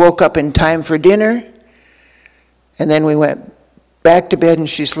 She woke up in time for dinner, and then we went back to bed and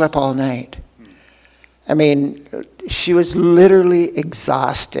she slept all night. I mean, she was literally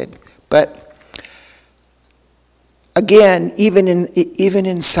exhausted. But again, even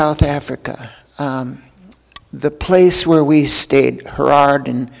in South Africa, the place where we stayed, Gerard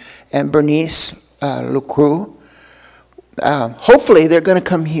and Bernice Lucroux, hopefully they're going to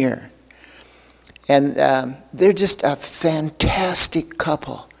come here. And they're just a fantastic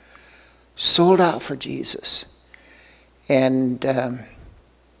couple, sold out for Jesus. And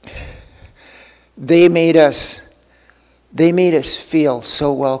they made us feel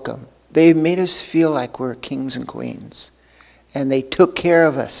so welcome. They made us feel like we're kings and queens. And they took care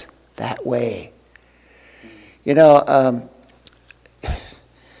of us that way. You know,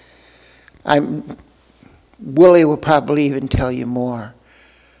 Willie will probably even tell you more.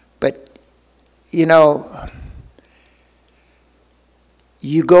 But, you know,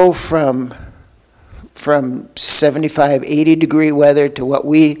 you go from 75, 80 degree weather to what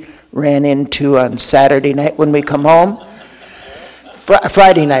we ran into on Saturday night when we come home.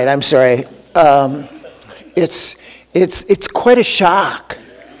 Friday night, I'm sorry. It's quite a shock,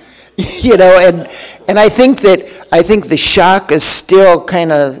 you know, and I think the shock is still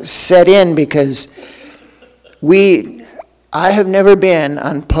kind of set in because I have never been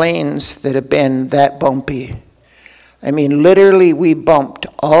on planes that have been that bumpy. I mean, literally, we bumped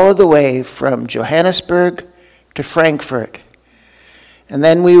all the way from Johannesburg to Frankfurt. And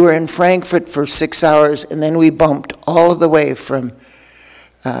then we were in Frankfurt for 6 hours, and then we bumped all the way from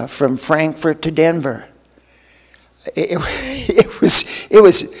Frankfurt to Denver. It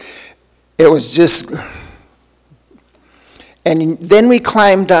was just, and then we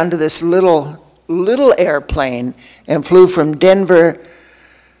climbed onto this little airplane and flew from Denver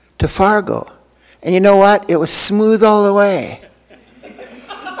to Fargo. And you know what? It was smooth all the way.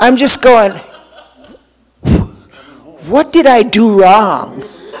 I'm just going, what did I do wrong?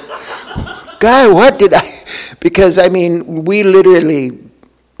 God, what did I? Because, I mean, we literally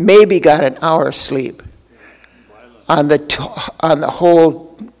maybe got an hour's sleep on the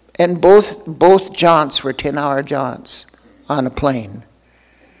whole, and both jaunts were 10-hour jaunts on a plane.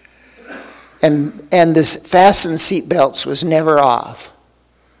 And this fasten seat belts was never off.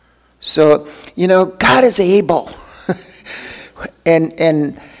 So, you know, God is able.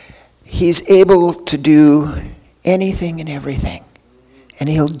 and he's able to do anything and everything. And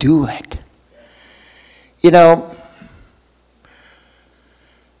he'll do it. You know,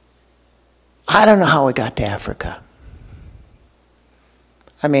 I don't know how we got to Africa.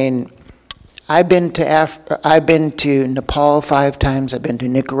 I mean, I've been to Nepal 5 times. I've been to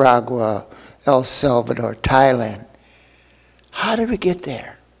Nicaragua, El Salvador, Thailand. How did we get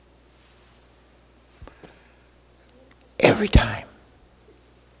there? Every time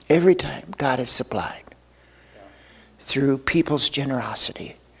God has supplied through people's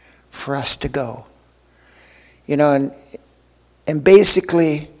generosity for us to go. You know, and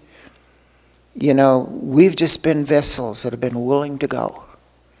basically, you know, we've just been vessels that have been willing to go.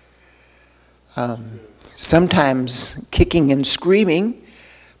 Sometimes kicking and screaming,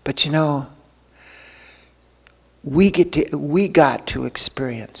 but you know, we got to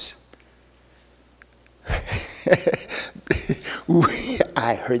experience.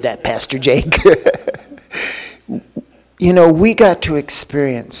 I heard that, Pastor Jake. You know, we got to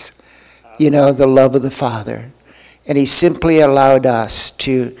experience, you know, the love of the Father. And he simply allowed us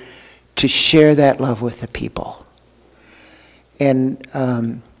to share that love with the people. And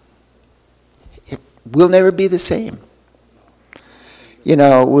we'll never be the same. You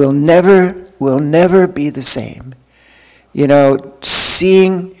know, we'll never be the same. You know,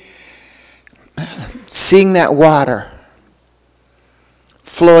 seeing that water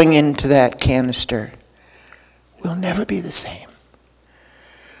flowing into that canister, we'll never be the same.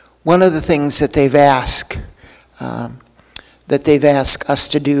 One of the things that they've asked us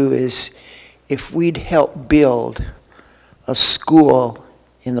to do is if we'd help build a school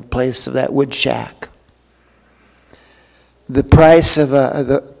in the place of that wood shack. The price of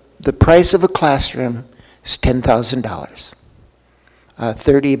a classroom is $10,000,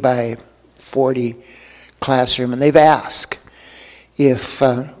 30 by 40 classroom, and they've asked if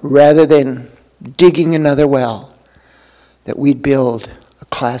rather than digging another well, that we'd build a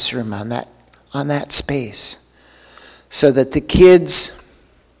classroom on that space, so that the kids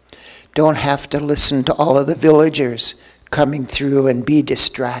don't have to listen to all of the villagers coming through and be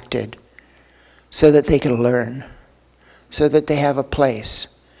distracted, so that they can learn, so that they have a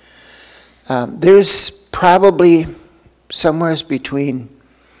place. There's probably somewhere between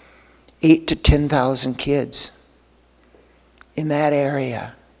 8,000 to 10,000 kids in that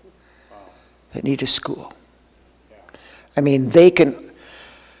area that need a school. I mean, they can,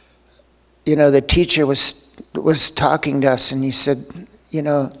 the teacher was talking to us and he said,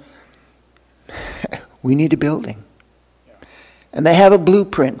 we need a building. And they have a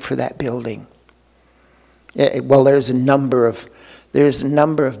blueprint for that building. Well, there's a number of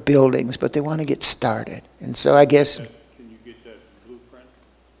buildings, but they want to get started. And so I guess... Can you get that blueprint?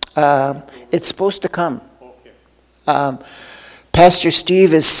 It's supposed to come. Okay. Pastor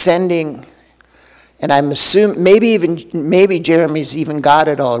Steve is sending, and I'm assuming, maybe Jeremy's even got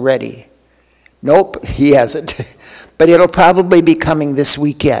it already. Nope, he hasn't. But it'll probably be coming this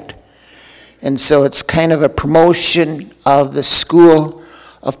week yet. And so it's kind of a promotion of the school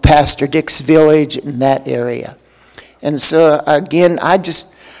of Pastor Dick's village in that area. And so again, I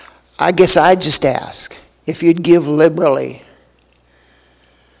guess I just ask if you'd give liberally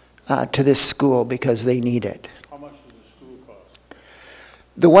to this school because they need it. How much does the school cost?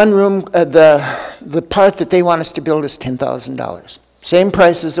 The one room, the part that they want us to build is $10,000. Same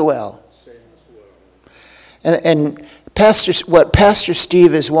price as the well. Same as well. And what Pastor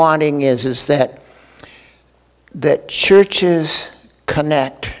Steve is wanting is that churches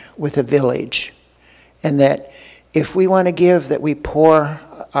connect with a village, and that if we want to give, that we pour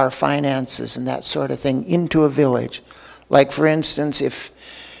our finances and that sort of thing into a village. Like for instance, if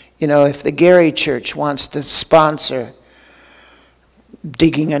the Gary Church wants to sponsor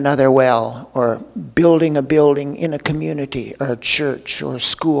digging another well or building a building in a community or a church or a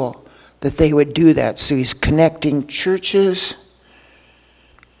school, that they would do that. So he's connecting churches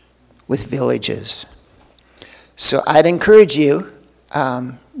with villages. So I'd encourage you,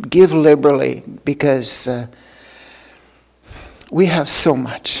 give liberally, because we have so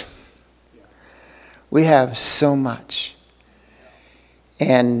much. We have so much.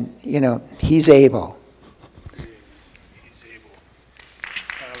 And, he's able. He's able.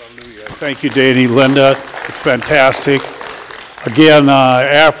 Hallelujah. Thank you, Danny, Linda. It's fantastic. Again,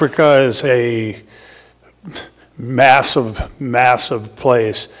 Africa is a massive, massive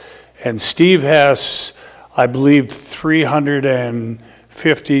place. And Steve has, I believe,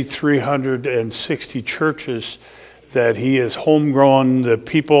 350, 360 churches that he has homegrown. The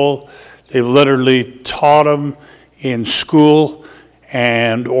people, they literally taught them in school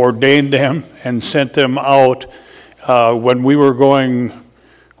and ordained them and sent them out. When we were going,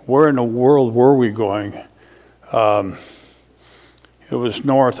 where in the world were we going? It was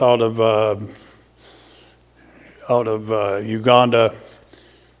north out of Uganda.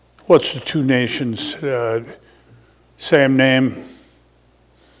 What's the two nations? Same name.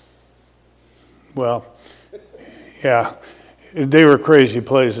 Well, yeah, they were crazy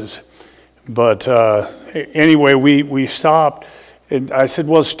places. But anyway, we stopped, and I said,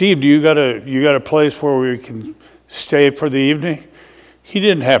 "Well, Steve, you got a place where we can stay for the evening?" He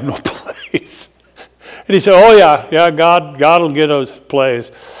didn't have no place. And he said, "Oh yeah, God will get us a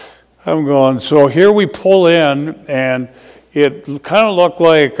place." I'm going, so here we pull in, and it kind of looked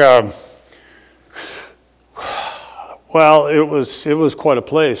like, well, it was quite a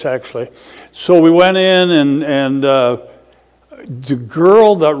place, actually. So we went in, and the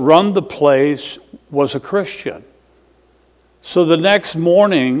girl that run the place was a Christian. So the next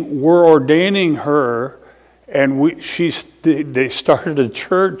morning, we're ordaining her, and they started a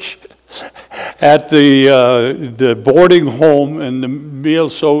church at the boarding home and the meal.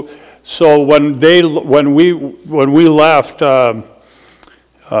 So when we left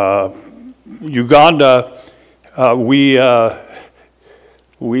Uganda, we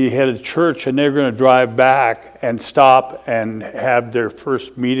had a church, and they're going to drive back and stop and have their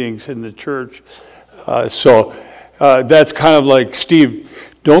first meetings in the church. So that's kind of like Steve.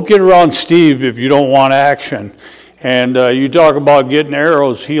 Don't get around Steve if you don't want action. And you talk about getting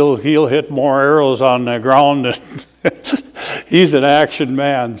arrows, he'll hit more arrows on the ground than he's an action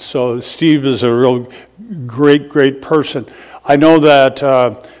man. So Steve is a real great person. I know that,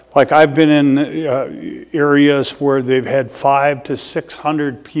 like I've been in areas where they've had 500 to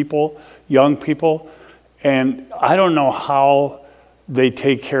 600 people, young people, and I don't know how they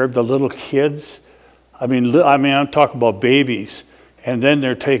take care of the little kids. I mean, I'm talking about babies, and then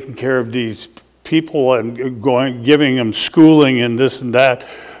they're taking care of these people and giving them schooling and this and that.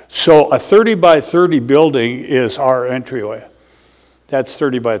 So a 30 by 30 building is our entryway. That's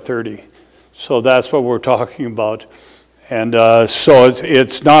 30 by 30. So that's what we're talking about. And so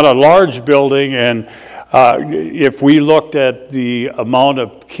it's not a large building. And if we looked at the amount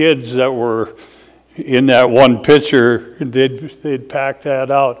of kids that were in that one picture, they'd pack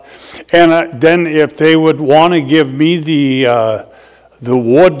that out. And then if they would want to give me the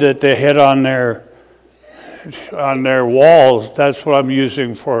wood that they had on their on their walls. That's what I'm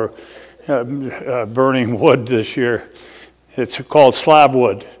using for burning wood this year. It's called slab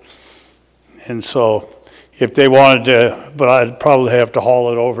wood. And so if they wanted to, but I'd probably have to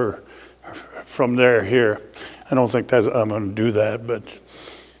haul it over from there here. I don't think I'm going to do that. But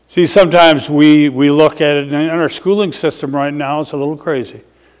see, sometimes we look at it, and our schooling system right now is a little crazy.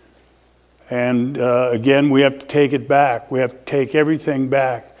 And again, we have to take it back. We have to take everything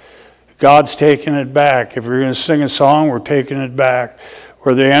back. God's taking it back. If we're going to sing a song, we're taking it back.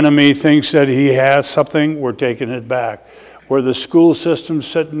 Where the enemy thinks that he has something, we're taking it back. Where the school system's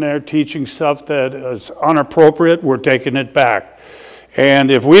sitting there teaching stuff that is inappropriate, we're taking it back. And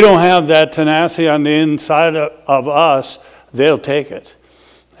if we don't have that tenacity on the inside of us, they'll take it.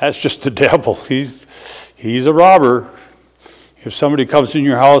 That's just the devil. He's a robber. If somebody comes in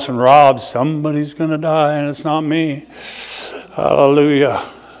your house and robs, somebody's going to die, and it's not me. Hallelujah.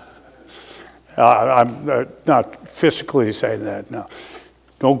 I'm not physically saying that, no.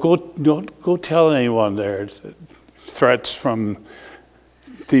 Don't go tell anyone there. Threats from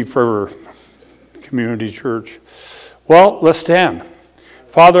Thief River Community Church. Well, let's stand.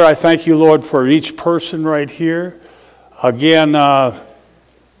 Father, I thank you, Lord, for each person right here. Again,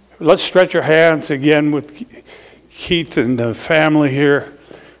 let's stretch our hands again with Keith and the family here.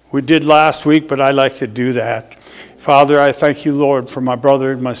 We did last week, but I like to do that. Father, I thank you, Lord, for my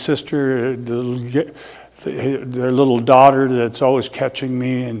brother and my sister, their little daughter that's always catching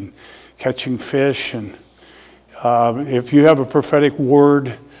me and catching fish. And if you have a prophetic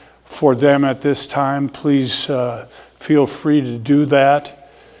word for them at this time, please feel free to do that.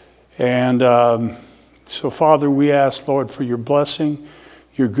 And so, Father, we ask, Lord, for your blessing,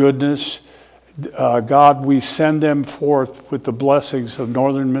 your goodness. God, we send them forth with the blessings of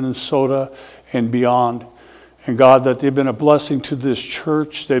northern Minnesota and beyond. And God, that they've been a blessing to this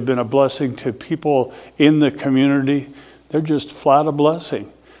church. They've been a blessing to people in the community. They're just flat a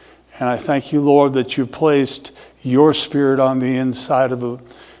blessing. And I thank you, Lord, that you've placed your spirit on the inside of them.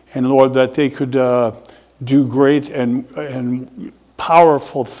 And Lord, that they could do great and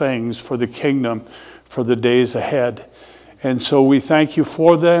powerful things for the kingdom for the days ahead. And so we thank you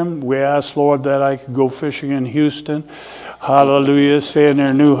for them. We ask, Lord, that I could go fishing in Houston. Hallelujah. Stay in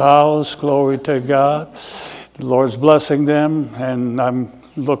their new house. Glory to God. The Lord's blessing them, and I'm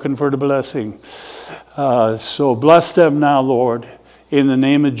looking for the blessing. So bless them now, Lord, in the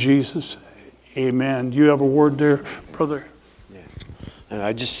name of Jesus. Amen. Do you have a word there, brother? Yeah.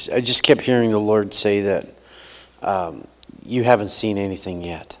 I just kept hearing the Lord say that you haven't seen anything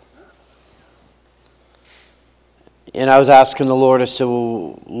yet. And I was asking the Lord, I said,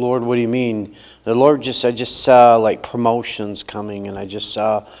 well, Lord, what do you mean? The Lord I just saw like promotions coming, and I just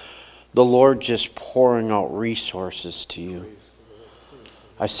saw the Lord just pouring out resources to you.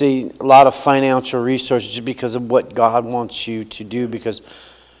 I see a lot of financial resources just because of what God wants you to do, because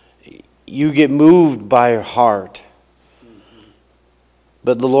you get moved by your heart.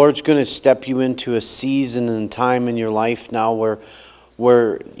 But the Lord's going to step you into a season and time in your life now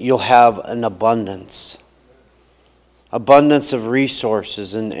where you'll have an abundance of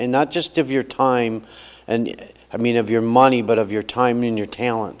resources, and not just of your time, of your money, but of your time and your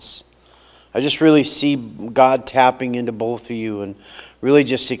talents. I just really see God tapping into both of you and really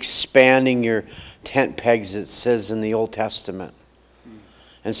just expanding your tent pegs, it says in the Old Testament.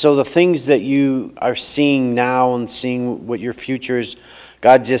 And so the things that you are seeing now and seeing what your future is,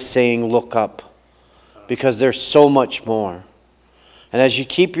 God just saying, look up, because there's so much more. And as you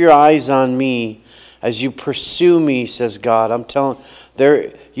keep your eyes on me, as you pursue me, says God, I'm telling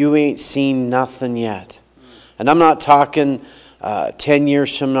you ain't seen nothing yet. And I'm not talking 10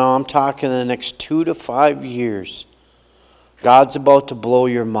 years from now. I'm talking the next 2 to 5 years. God's about to blow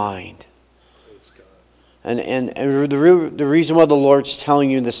your mind. And the reason why the Lord's telling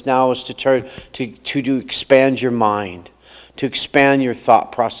you this now is to try to expand your mind, to expand your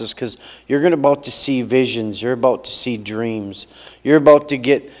thought process, because you're about to see visions. You're about to see dreams. You're about to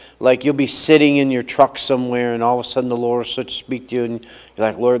get, like, you'll be sitting in your truck somewhere, and all of a sudden the Lord will start to speak to you, and you're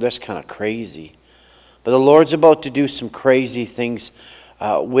like, Lord, that's kind of crazy. But the Lord's about to do some crazy things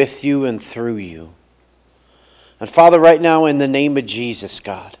with you and through you. And Father, right now, in the name of Jesus,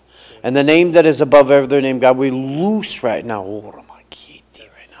 God, and the name that is above every other name, God, we loose right now,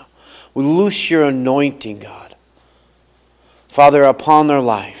 we loose your anointing, God, Father, upon their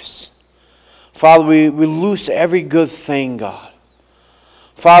lives. Father, we loose every good thing, God.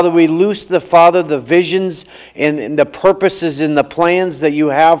 Father, we loose the visions and the purposes and the plans that you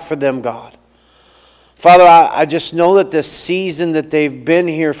have for them, God. Father, I just know that this season that they've been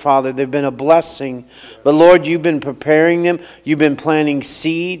here, Father, they've been a blessing. But Lord, you've been preparing them. You've been planting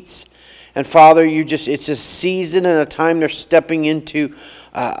seeds. And Father, it's a season and a time they're stepping into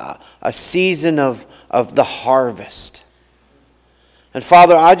a season of the harvest. And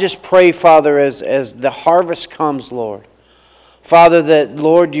Father, I just pray, Father, as the harvest comes, Lord, Father, that,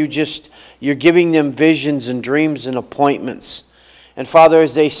 Lord, you're giving them visions and dreams and appointments. And Father,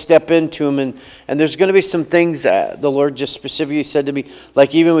 as they step into them, and there's going to be some things the Lord just specifically said to me,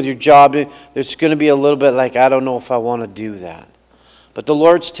 like even with your job, there's going to be a little bit like, I don't know if I want to do that. But the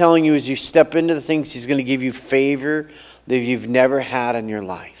Lord's telling you as you step into the things, He's going to give you favor that you've never had in your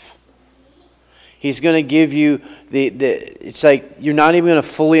life. He's going to give you it's like you're not even going to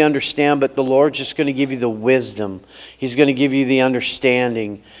fully understand, but the Lord's just going to give you the wisdom. He's going to give you the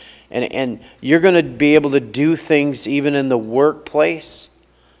understanding. And you're going to be able to do things even in the workplace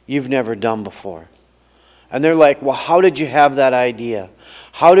you've never done before. And they're like, well, how did you have that idea?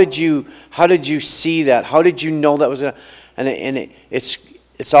 How did you see that? How did you know that was going to... And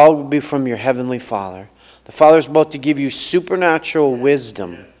it's all be from your Heavenly Father. The Father's about to give you supernatural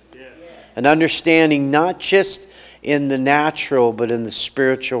wisdom and understanding, not just in the natural, but in the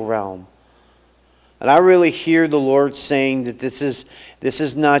spiritual realm. And I really hear the Lord saying that this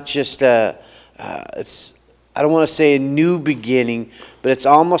is not just I don't want to say a new beginning, but it's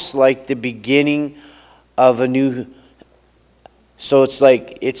almost like the beginning of a new. So it's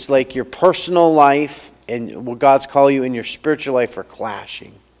like your personal life and what God's calling you in your spiritual life are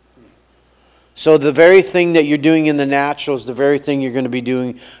clashing. So the very thing that you're doing in the natural is the very thing you're going to be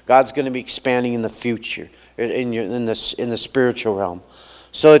doing. God's going to be expanding in the future, in the spiritual realm.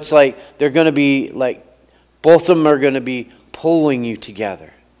 So it's like they're going to be like, both of them are going to be pulling you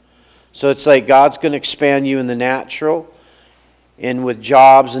together. So it's like God's going to expand you in the natural and with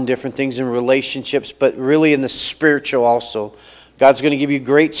jobs and different things and relationships, but really in the spiritual also. God's going to give you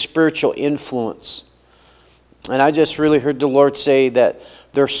great spiritual influence. And I just really heard the Lord say that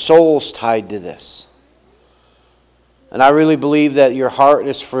their soul's tied to this. And I really believe that your heart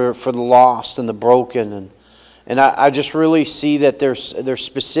is for the lost and the broken. And I just really see that there's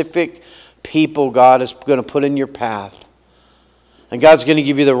specific people God is going to put in your path. And God's going to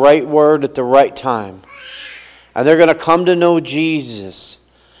give you the right word at the right time. And they're going to come to know Jesus.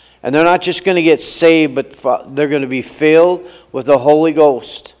 And they're not just going to get saved, but they're going to be filled with the Holy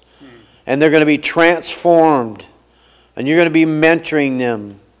Ghost. And they're going to be transformed. And you're going to be mentoring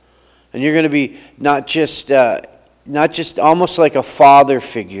them. And you're going to be not just almost like a father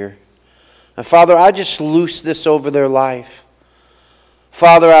figure. And Father, I just loose this over their life.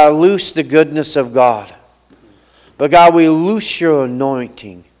 Father, I loose the goodness of God. But God, we loose your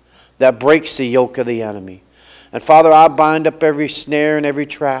anointing that breaks the yoke of the enemy. And Father, I bind up every snare and every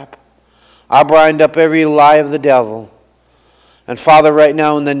trap. I bind up every lie of the devil. And Father, right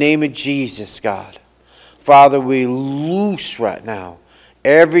now in the name of Jesus, God, Father, we loose right now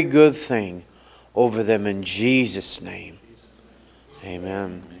every good thing over them in Jesus' name.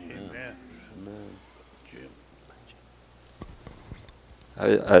 Amen.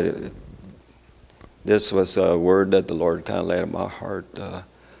 This was a word that the Lord kind of laid on my heart,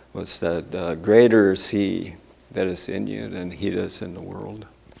 was that greater is He that is in you than he that is in the world.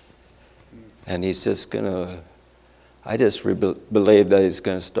 And He's just going to, I just believe that He's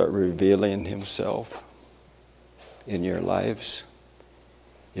going to start revealing Himself in your lives.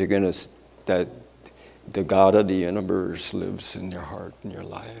 You're going to, that the God of the universe lives in your heart and your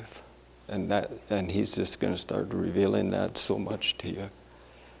life. And He's just going to start revealing that so much to you.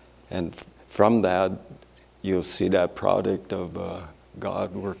 And from that, you'll see that product of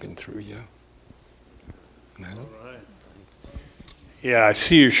God working through you. Amen. All right. Yeah, I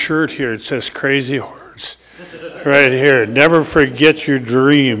see your shirt here. It says Crazy Horse. Right here. Never forget your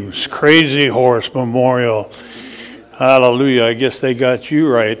dreams. Crazy Horse Memorial. Hallelujah. I guess they got you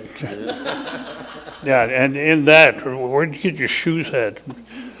right. Yeah, and in that, where'd you get your shoes at?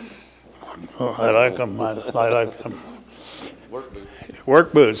 Oh, I like them. I like them.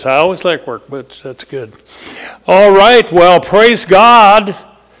 Work boots. I always like work boots. That's good. All right. Well, praise God.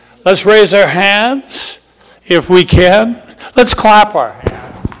 Let's raise our hands if we can. Let's clap our hands.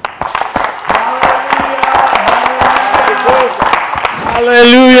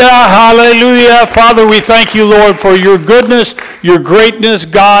 Hallelujah. Hallelujah. Father, we thank you, Lord, for your goodness, your greatness,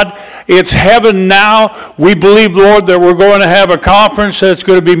 God. It's heaven now. We believe, Lord, that we're going to have a conference that's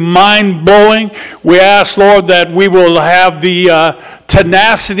going to be mind-blowing. We ask, Lord, that we will have the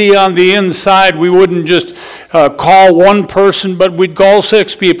tenacity on the inside. We wouldn't just call one person, but we'd call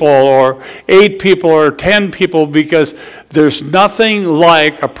 6 people or 8 people or 10 people, because there's nothing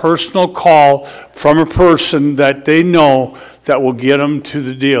like a personal call from a person that they know that will get them to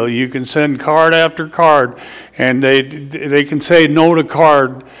the deal. You can send card after card, and they can say no to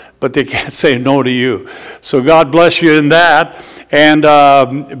card, but they can't say no to you. So God bless you in that, and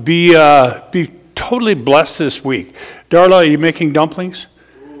be totally blessed this week. Darla, are you making dumplings?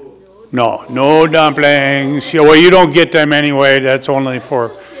 No dumplings. Yeah, well, you don't get them anyway. That's only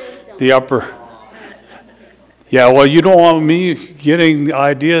for the upper. Yeah, well, you don't want me getting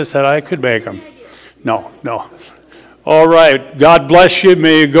ideas that I could make them. No. All right. God bless you.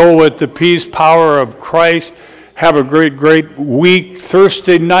 May you go with the peace, power of Christ. Have a great week.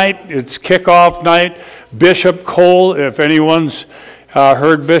 Thursday night, it's kickoff night. Bishop Cole, if anyone's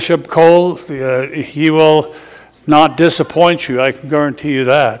heard Bishop Cole, he will not disappoint you. I can guarantee you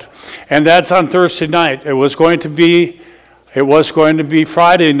that. And that's on Thursday night. It was going to be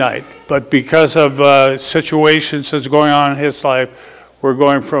Friday night, but because of situations that's going on in his life, we're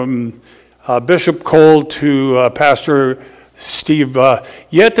going from Bishop Cole to Pastor Steve.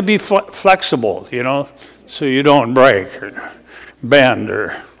 You have to be flexible, so you don't break or bend.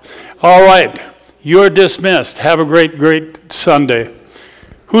 All right, you're dismissed. Have a great Sunday.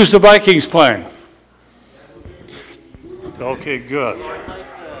 Who's the Vikings playing? Okay, good.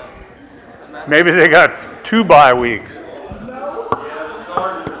 Maybe they got 2 bye weeks.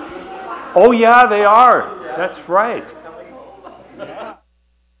 Oh, yeah, they are. That's right.